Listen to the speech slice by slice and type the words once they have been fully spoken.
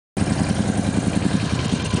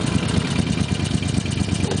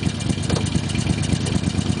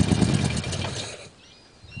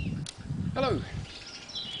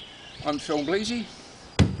I'm Phil Bleasy.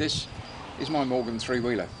 This is my Morgan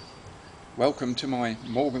three-wheeler. Welcome to my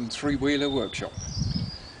Morgan three-wheeler workshop,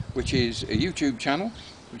 which is a YouTube channel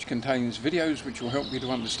which contains videos which will help you to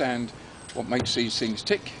understand what makes these things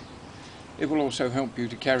tick. It will also help you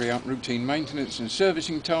to carry out routine maintenance and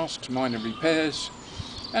servicing tasks, minor repairs,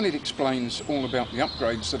 and it explains all about the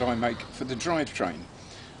upgrades that I make for the drivetrain.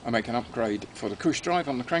 I make an upgrade for the push drive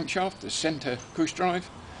on the crankshaft, the centre push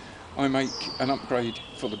drive. I make an upgrade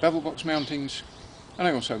for the bevel box mountings, and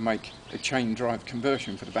I also make a chain drive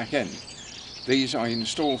conversion for the back end. These I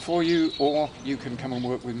install for you, or you can come and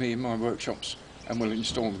work with me in my workshops and we'll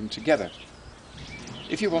install them together.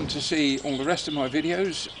 If you want to see all the rest of my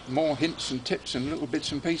videos, more hints and tips and little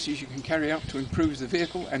bits and pieces you can carry out to improve the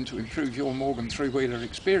vehicle and to improve your Morgan three-wheeler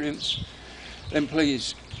experience, then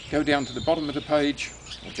please go down to the bottom of the page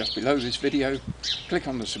or just below this video, click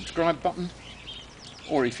on the subscribe button,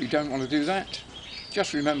 or if you don't want to do that,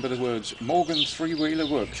 just remember the words Morgan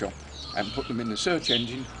three-wheeler workshop and put them in the search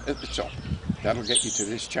engine at the top. That'll get you to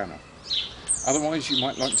this channel. Otherwise, you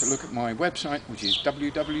might like to look at my website, which is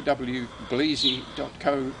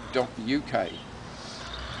www.bleasy.co.uk.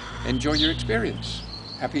 Enjoy your experience.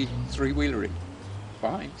 Happy three-wheelering.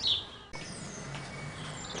 Bye.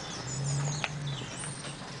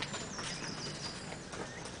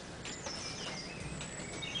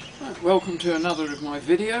 Right, welcome to another of my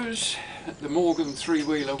videos at the Morgan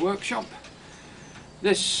three-wheeler workshop.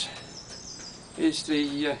 This is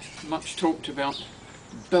the much talked about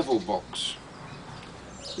bevel box.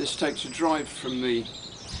 This takes a drive from the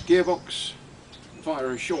gearbox via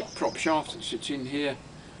a short prop shaft that sits in here,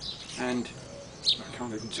 and I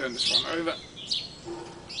can't even turn this one over,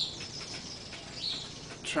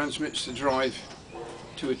 transmits the drive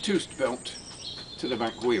to a toothed belt to the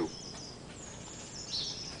back wheel.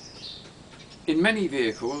 In many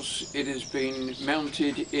vehicles it has been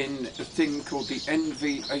mounted in a thing called the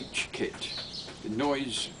NVH kit, the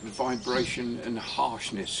noise, vibration and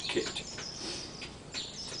harshness kit.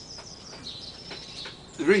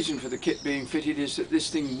 The reason for the kit being fitted is that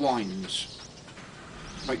this thing whines,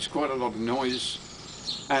 makes quite a lot of noise,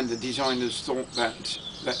 and the designers thought that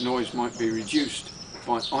that noise might be reduced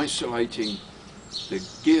by isolating the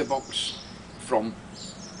gearbox from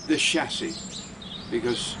the chassis,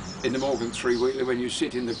 because in the Morgan three-wheeler, when you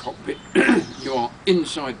sit in the cockpit you are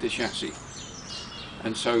inside the chassis,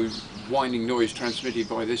 and so whining noise transmitted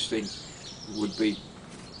by this thing would be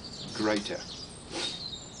greater.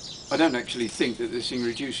 I don't actually think that this thing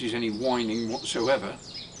reduces any whining whatsoever.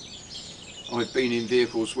 I've been in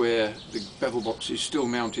vehicles where the bevel box is still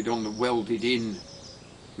mounted on the welded in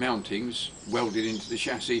mountings, welded into the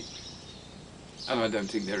chassis, and I don't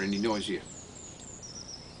think they're any noisier.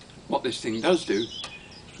 What this thing does do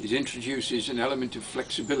is introduces an element of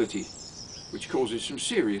flexibility which causes some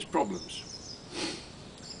serious problems.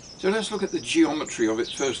 So let's look at the geometry of it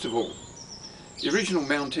first of all. The original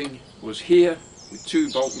mounting was here with two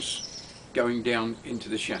bolts going down into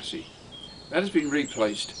the chassis. That has been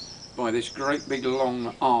replaced by this great big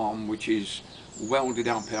long arm which is welded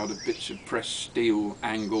up out of bits of pressed steel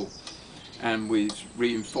angle and with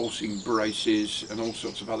reinforcing braces and all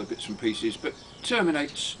sorts of other bits and pieces, but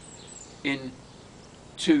terminates in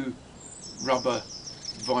two rubber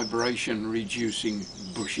vibration reducing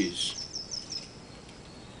bushes.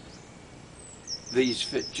 These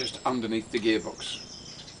fit just underneath the gearbox.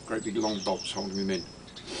 Great big long bolts holding them in.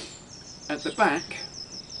 At the back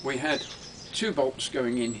we had two bolts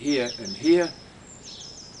going in here and here,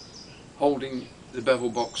 holding the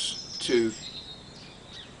bevel box to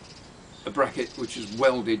a bracket which is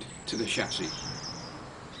welded to the chassis.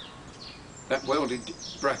 That welded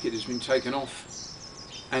bracket has been taken off,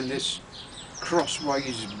 and this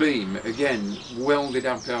crossways beam, again welded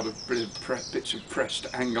up out of bits of pressed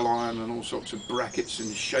angle iron and all sorts of brackets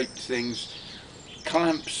and shaped things,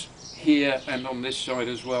 clamps here and on this side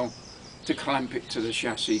as well to clamp it to the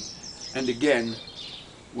chassis, and again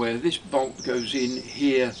where this bolt goes in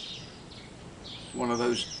here, one of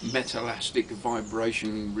those metallastic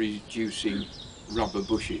vibration reducing rubber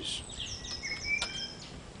bushes.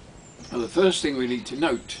 Now the first thing we need to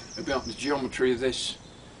note about the geometry of this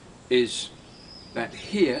is that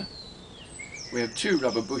here we have two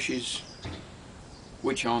rubber bushes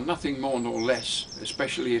which are nothing more nor less,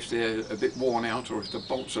 especially if they're a bit worn out or if the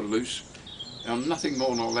bolts are loose, are nothing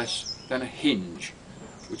more nor less than a hinge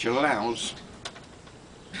which allows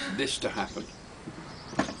this to happen.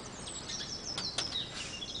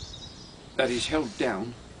 That is held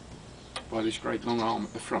down by this great long arm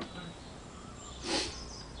at the front.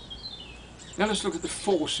 Now let's look at the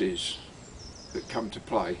forces that come to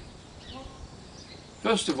play.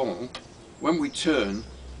 First of all, when we turn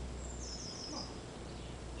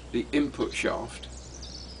the input shaft,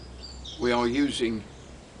 we are using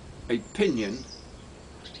a pinion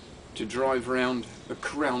to drive around a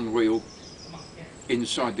crown wheel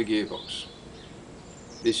inside the gearbox.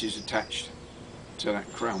 This is attached to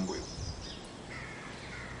that crown wheel.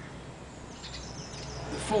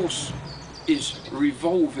 The force is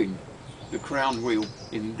revolving the crown wheel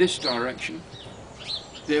in this direction.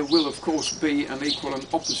 There will of course be an equal and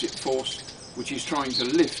opposite force which is trying to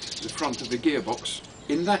lift the front of the gearbox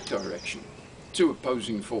in that direction. Two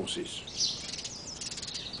opposing forces.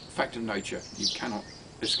 Fact of nature, you cannot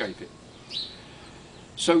escape it.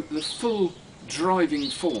 So the full driving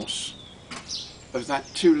force of that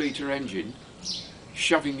 2-litre engine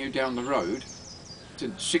shoving you down the road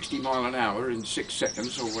to 60 miles an hour in 6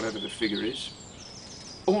 seconds or whatever the figure is,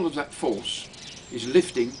 all of that force is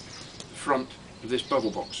lifting the front of this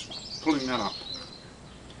bevel box, pulling that up.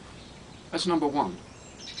 That's number one.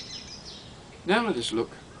 Now let us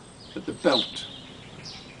look at the belt.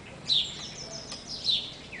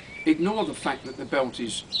 Ignore the fact that the belt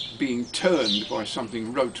is being turned by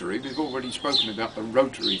something rotary. We've already spoken about the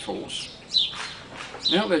rotary force.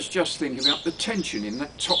 Now let's just think about the tension in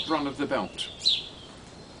that top run of the belt.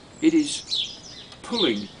 It is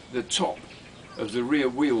pulling the top of the rear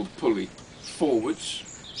wheel pulley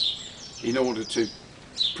forwards in order to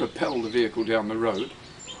propel the vehicle down the road,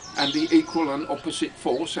 and the equal and opposite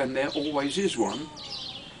force, and there always is one,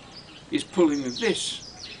 is pulling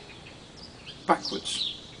this backwards.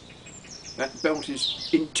 That belt is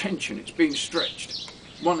in tension, it's being stretched.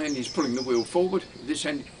 One end is pulling the wheel forward, this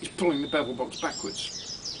end is pulling the bevel box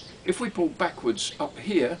backwards. If we pull backwards up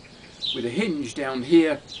here, with a hinge down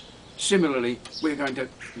here, similarly we're going to,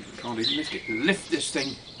 can't even lift it, lift this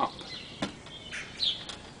thing up.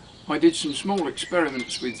 I did some small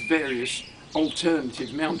experiments with various alternative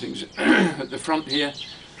mountings. At the front here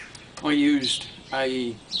I used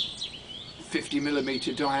a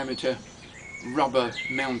 50mm diameter rubber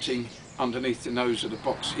mounting underneath the nose of the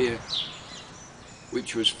box here,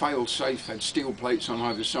 which was fail-safe, had steel plates on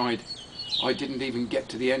either side. I didn't even get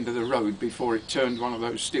to the end of the road before it turned one of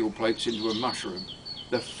those steel plates into a mushroom.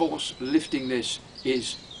 The force lifting this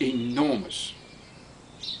is enormous.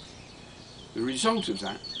 The result of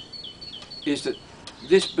that is that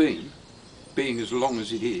this beam, being as long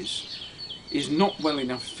as it is not well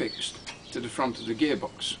enough fixed to the front of the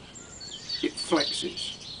gearbox. It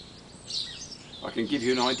flexes. I can give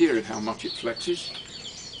you an idea of how much it flexes.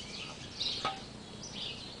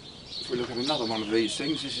 If we look at another one of these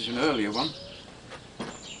things, this is an earlier one,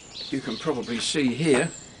 you can probably see here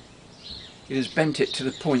it has bent it to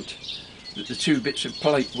the point that the two bits of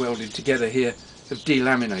plate welded together here have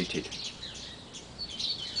delaminated.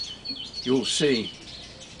 You'll see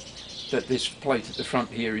that this plate at the front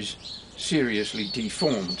here is seriously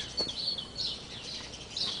deformed.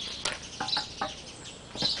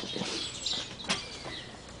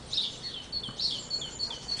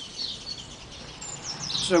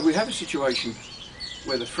 So we have a situation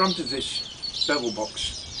where the front of this bevel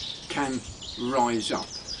box can rise up,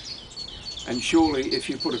 and surely if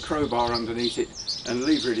you put a crowbar underneath it and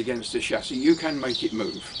lever it against the chassis, you can make it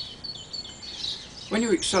move. When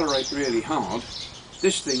you accelerate really hard,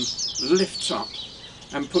 this thing lifts up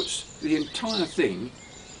and puts the entire thing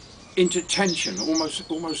into tension,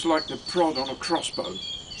 almost like the prod on a crossbow,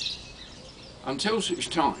 until such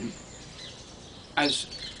time as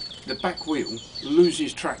the back wheel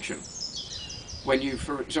loses traction when you,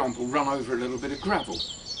 for example, run over a little bit of gravel,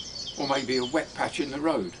 or maybe a wet patch in the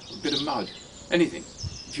road, a bit of mud, anything.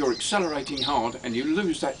 If you're accelerating hard and you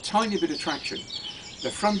lose that tiny bit of traction, the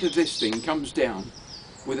front of this thing comes down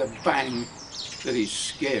with a bang that is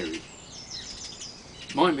scary.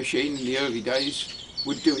 My machine in the early days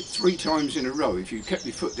would do it 3 times in a row. If you kept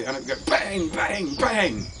your foot down, it would go bang, bang,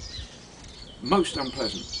 bang. Most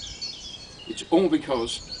unpleasant. It's all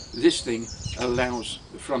because this thing allows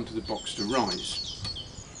the front of the box to rise.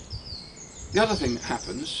 The other thing that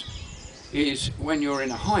happens is when you're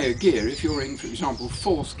in a higher gear, if you're in, for example,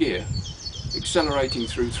 4th gear, accelerating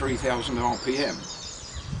through 3000 RPM,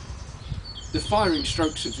 the firing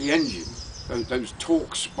strokes of the engine, those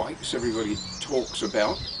torque spikes everybody talks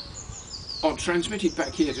about, are transmitted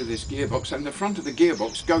back here to this gearbox, and the front of the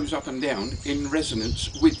gearbox goes up and down in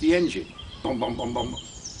resonance with the engine. Bom, bom, bom, bom.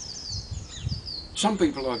 Some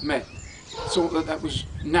people I've met thought that that was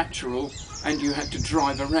natural and you had to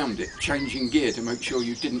drive around it, changing gear to make sure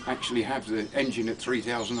you didn't actually have the engine at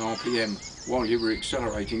 3000 RPM while you were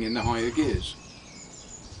accelerating in the higher gears.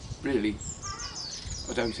 Really,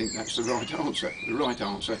 I don't think that's the right answer. The right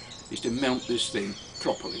answer is to mount this thing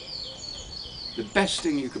properly. The best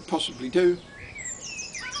thing you could possibly do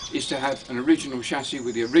is to have an original chassis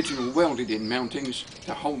with the original welded in mountings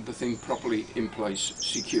to hold the thing properly in place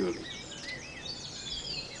securely.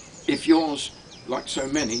 If yours, like so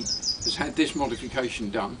many, has had this modification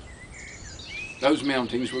done, those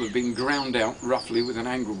mountings will have been ground out roughly with an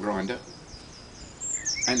angle grinder,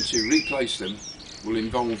 and to replace them will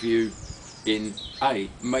involve you in A,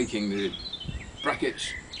 making the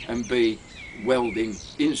brackets, and B, welding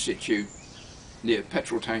in situ near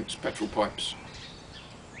petrol tanks, petrol pipes.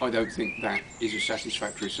 I don't think that is a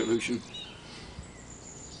satisfactory solution,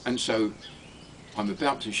 and so I'm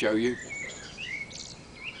about to show you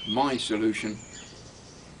my solution,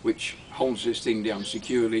 which holds this thing down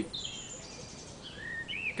securely,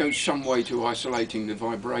 goes some way to isolating the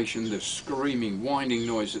vibration, the screaming, whining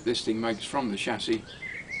noise that this thing makes from the chassis,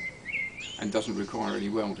 and doesn't require any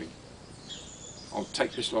welding. I'll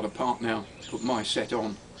take this lot apart now, put my set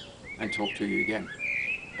on, and talk to you again.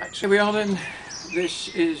 Back. Here we are then.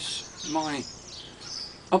 This is my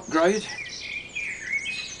upgrade.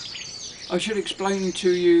 I should explain to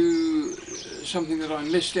you something that I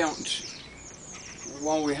missed out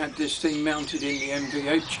while we had this thing mounted in the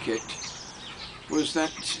MVH kit, was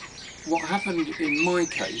that what happened in my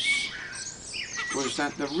case was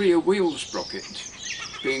that the rear wheel sprocket,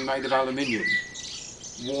 being made of aluminium,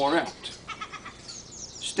 wore out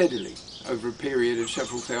steadily over a period of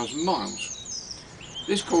several thousand miles.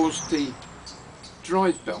 This caused the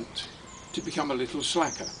drive belt to become a little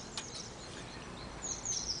slacker.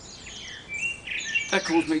 That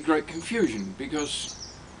caused me great confusion, because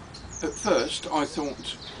at first I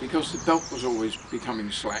thought, because the belt was always becoming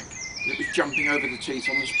slack, it was jumping over the teeth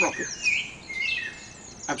on the sprocket.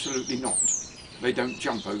 Absolutely not. They don't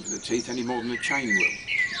jump over the teeth any more than a chain will,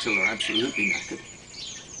 until they're absolutely knackered.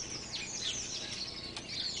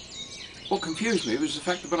 What confused me was the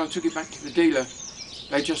fact that when I took it back to the dealer,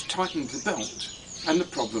 they just tightened the belt and the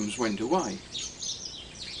problems went away.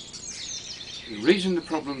 The reason the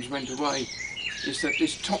problems went away is that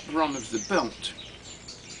this top run of the belt,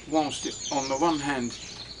 whilst it, on the one hand,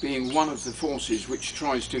 being one of the forces which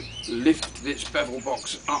tries to lift this bevel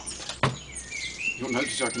box up, you'll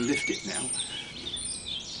notice I can lift it now,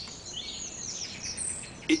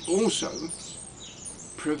 it also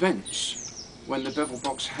prevents, when the bevel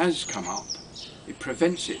box has come up, it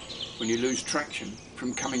prevents it, when you lose traction,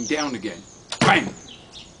 from coming down again. Bang!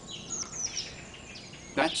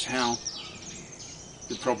 That's how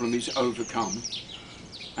the problem is overcome,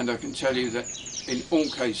 and I can tell you that in all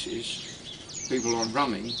cases people are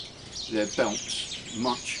running their belts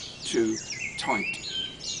much too tight.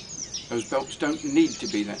 Those belts don't need to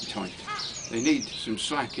be that tight. They need some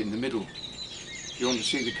slack in the middle. If you want to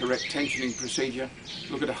see the correct tensioning procedure,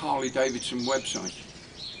 look at a Harley-Davidson website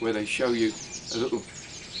where they show you a little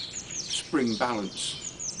spring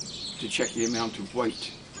balance to check the amount of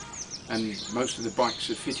weight, and most of the bikes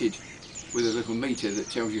are fitted with a little meter that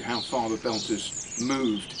tells you how far the belt has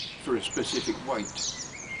moved for a specific weight.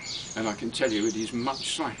 And I can tell you it is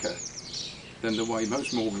much slacker than the way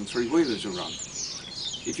most Morgan three-wheelers are run.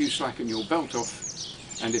 If you slacken your belt off,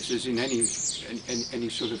 and if there's any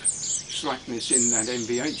sort of slackness in that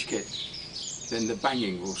MVH kit, then the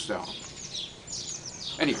banging will start.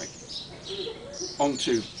 Anyway, on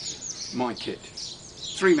to my kit.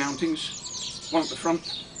 3 mountings, one at the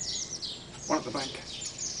front, one at the back,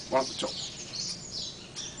 one at the top.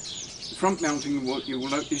 The front mounting, you will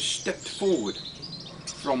note, is stepped forward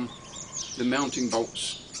from the mounting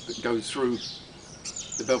bolts that go through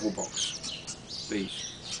the bevel box,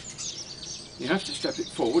 these. You have to step it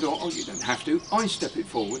forward, or you don't have to, I step it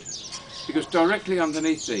forward, because directly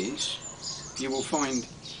underneath these you will find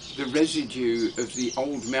the residue of the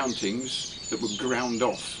old mountings that were ground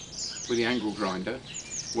off with the angle grinder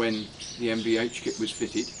when the MVH kit was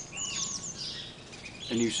fitted.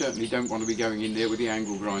 And you certainly don't want to be going in there with the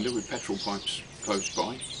angle grinder with petrol pipes close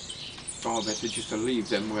by. Far better just to leave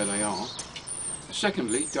them where they are.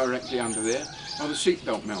 Secondly, directly under there are the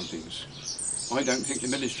seatbelt mountings. I don't think the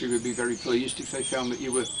ministry would be very pleased if they found that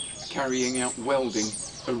you were carrying out welding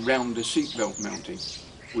around a seatbelt mounting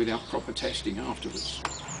without proper testing afterwards.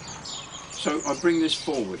 So I bring this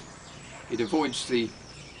forward. It avoids the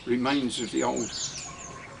remains of the old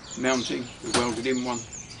mounting, the welded in one,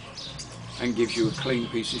 and gives you a clean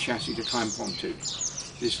piece of chassis to clamp onto.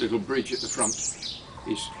 This little bridge at the front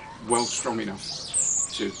is well strong enough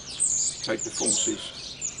to take the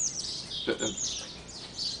forces that are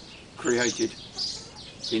created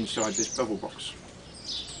inside this bevel box.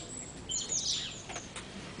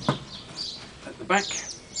 At the back,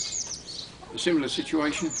 a similar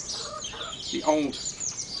situation. The old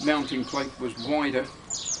mounting plate was wider.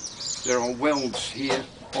 There are welds here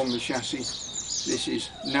on the chassis this is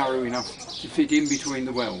narrow enough to fit in between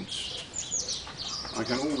the welds. I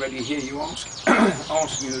can already hear you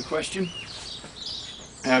asking the question,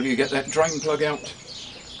 how do you get that drain plug out?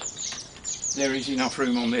 There is enough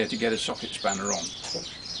room on there to get a socket spanner on.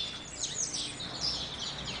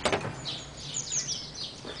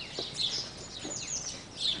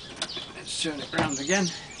 Let's turn it round again.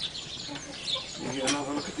 Give you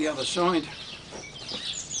another look at the other side.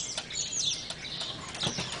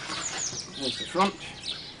 There's the front.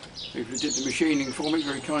 People who did the machining for me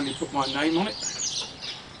very kindly put my name on it.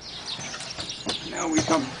 Now we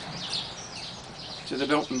come to the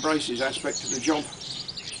belt and braces aspect of the job,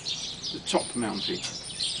 the top mounting.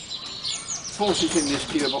 Forces in this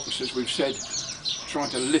gearbox, as we've said, try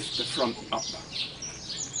to lift the front up.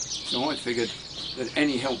 So I figured that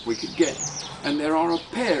any help we could get, and there are a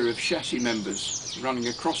pair of chassis members running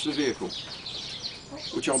across the vehicle,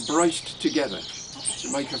 which are braced together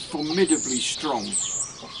to make a formidably strong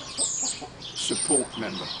support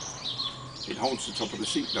member. It holds the top of the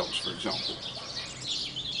seat belts, for example.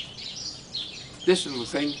 This little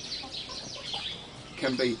thing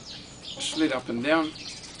can be slid up and down.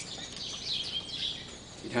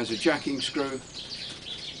 It has a jacking screw.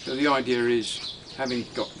 So the idea is, having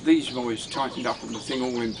got these boys tightened up and the thing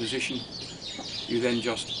all in position, you then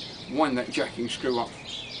just wind that jacking screw up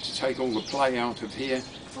to take all the play out of here,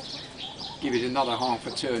 give it another half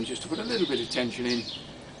a turn just to put a little bit of tension in,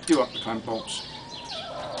 do up the clamp bolts.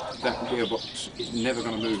 That gearbox is never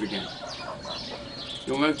going to move again.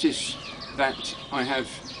 You'll notice that I have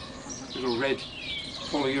little red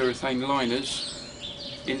polyurethane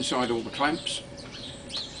liners inside all the clamps.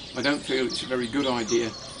 I don't feel it's a very good idea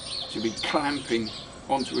to be clamping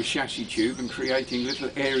onto a chassis tube and creating little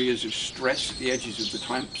areas of stress at the edges of the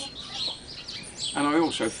clamps. And I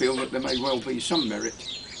also feel that there may well be some merit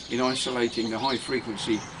in isolating the high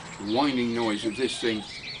frequency whining noise of this thing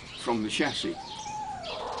from the chassis.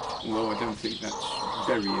 Although I don't think that's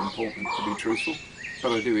very important, to be truthful,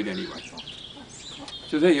 but I do it anyway.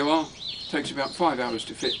 So there you are. Takes about 5 hours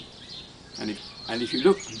to fit, and if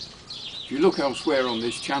you look elsewhere on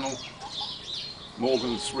this channel,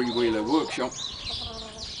 Morgan's Three-Wheeler Workshop,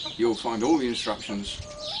 you'll find all the instructions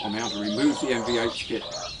on how to remove the MVH kit,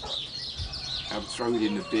 how to throw it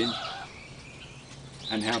in the bin,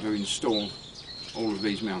 and how to install all of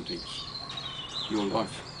these mountings. Your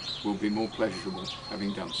life will be more pleasurable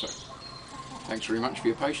having done so. Thanks very much for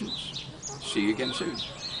your patience. See you again soon.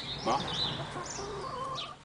 Bye.